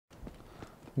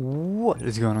What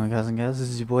is going on, guys and gals? This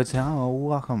is your boy Tom.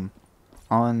 Welcome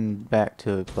on back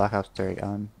to Black Ops 3.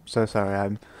 I'm so sorry,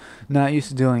 I'm not used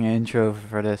to doing an intro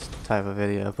for this type of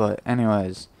video, but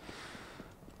anyways,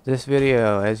 this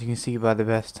video, as you can see by the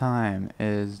best time,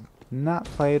 is not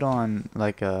played on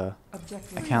like a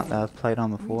account that I've played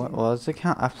on before. Well, it's an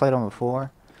account I've played on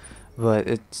before, but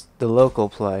it's the local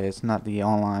play, it's not the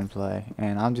online play,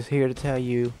 and I'm just here to tell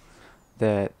you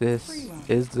that this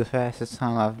is the fastest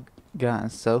time I've gotten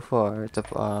so far. It's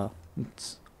I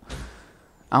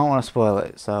don't want to spoil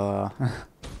it, so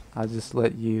I'll just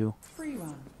let you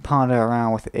ponder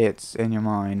around with it in your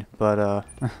mind. But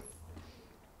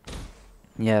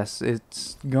yes,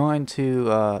 it's going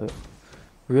to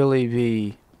really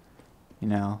be, you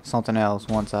know, something else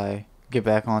once I get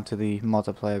back onto the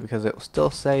multiplayer, because it will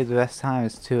still say the best time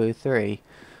is 2:03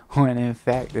 when in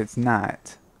fact it's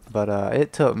not. But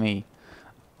it took me,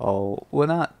 oh, well,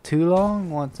 not too long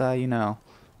once I, you know,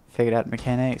 figured out the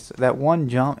mechanics. That one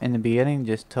jump in the beginning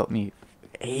just took me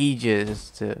ages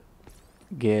to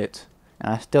get,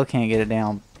 and I still can't get it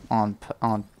down on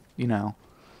you know,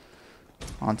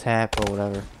 on tap or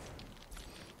whatever.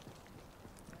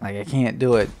 Like, I can't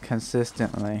do it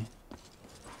consistently.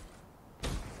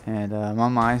 And my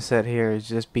mindset here is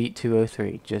just beat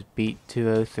 203. Just beat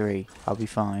 203. I'll be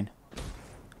fine.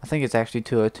 I think it's actually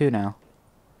 202 now.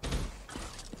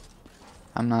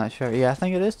 I'm not sure. Yeah, I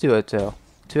think it is 202.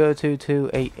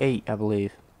 202.288, I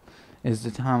believe, is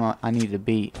the time I need to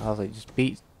beat. I was like, just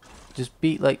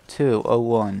beat like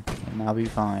 201, and I'll be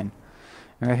fine.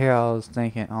 And right here, I was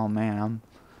thinking, oh man, I'm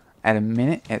at a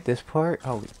minute at this part.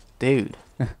 Oh, dude.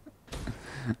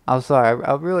 I'm sorry.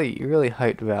 I'm really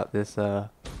hyped about this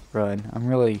run. I'm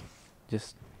really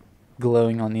just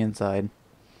glowing on the inside.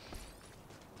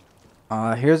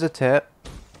 Here's a tip.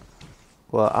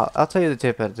 Well, I'll tell you the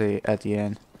tip at the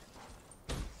end.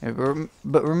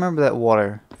 But remember that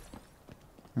water.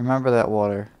 Remember that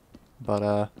water.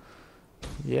 But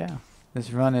yeah,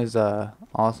 this run is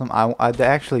awesome. I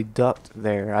actually ducked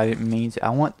there. I didn't mean to. I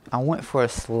went for a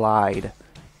slide,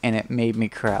 and it made me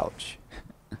crouch.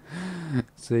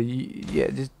 So yeah,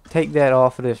 just take that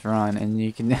off of this run, and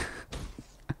you can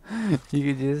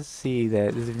you can just see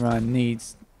that this run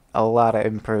needs a lot of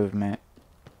improvement.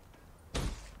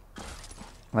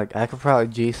 Like, I could probably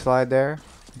G-slide there,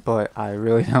 but I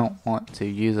really don't want to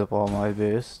use up all my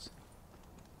boost.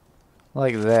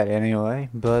 Like that anyway.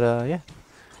 But yeah.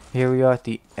 Here we are at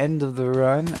the end of the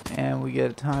run, and we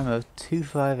get a time of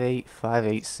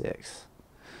 258.586.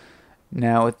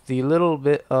 Now, with the little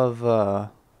bit of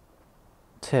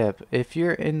tip, if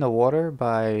you're in the water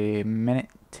by minute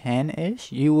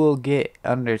 10-ish, you will get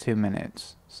under 2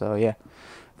 minutes. So yeah.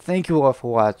 Thank you all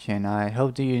for watching. I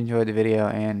hope that you enjoyed the video,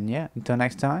 and yeah, until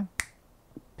next time,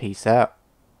 peace out.